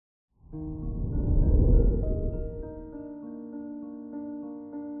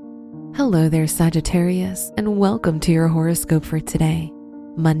Hello there, Sagittarius, and welcome to your horoscope for today,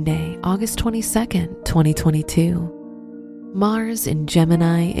 Monday, August 22nd, 2022. Mars in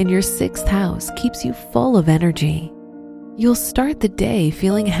Gemini in your 6th house keeps you full of energy. You'll start the day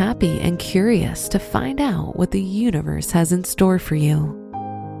feeling happy and curious to find out what the universe has in store for you.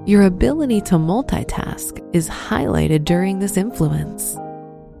 Your ability to multitask is highlighted during this influence.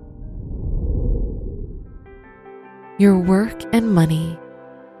 Your work and money.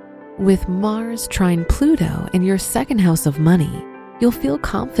 With Mars trine Pluto in your 2nd house of money, you'll feel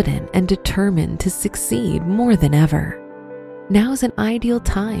confident and determined to succeed more than ever. Now's an ideal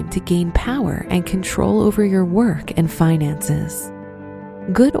time to gain power and control over your work and finances.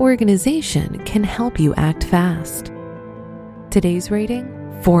 Good organization can help you act fast. Today's rating,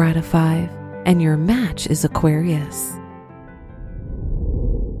 4 out of 5, and your match is Aquarius.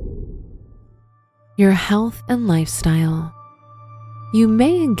 Your health and lifestyle. You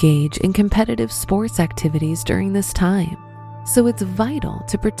may engage in competitive sports activities during this time, so it's vital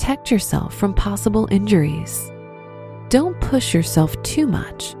to protect yourself from possible injuries. Don't push yourself too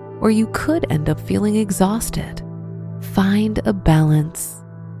much, or you could end up feeling exhausted. Find a balance.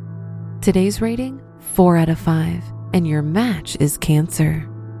 Today's rating, 4 out of 5, and your match is Cancer.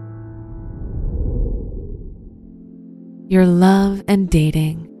 Your love and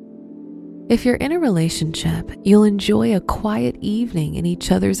dating. If you're in a relationship, you'll enjoy a quiet evening in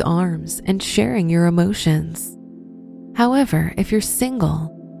each other's arms and sharing your emotions. However, if you're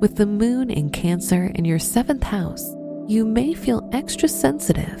single, with the moon in Cancer in your 7th house, you may feel extra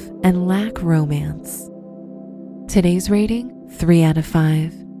sensitive and lack romance. Today's rating, 3 out of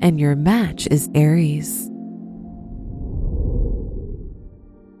 5, and your match is Aries.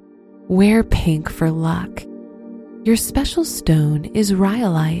 Wear pink for luck. Your special stone is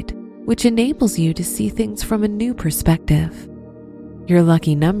rhyolite, which enables you to see things from a new perspective. Your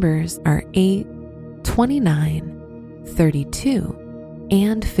lucky numbers are 8, 29, 32,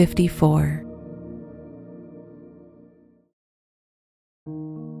 and 54.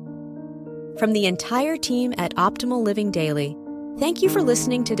 From the entire team at Optimal Living Daily, thank you for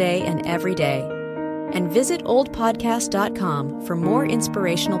listening today and every day. And visit oldpodcast.com for more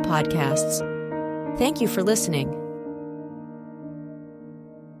inspirational podcasts. Thank you for listening.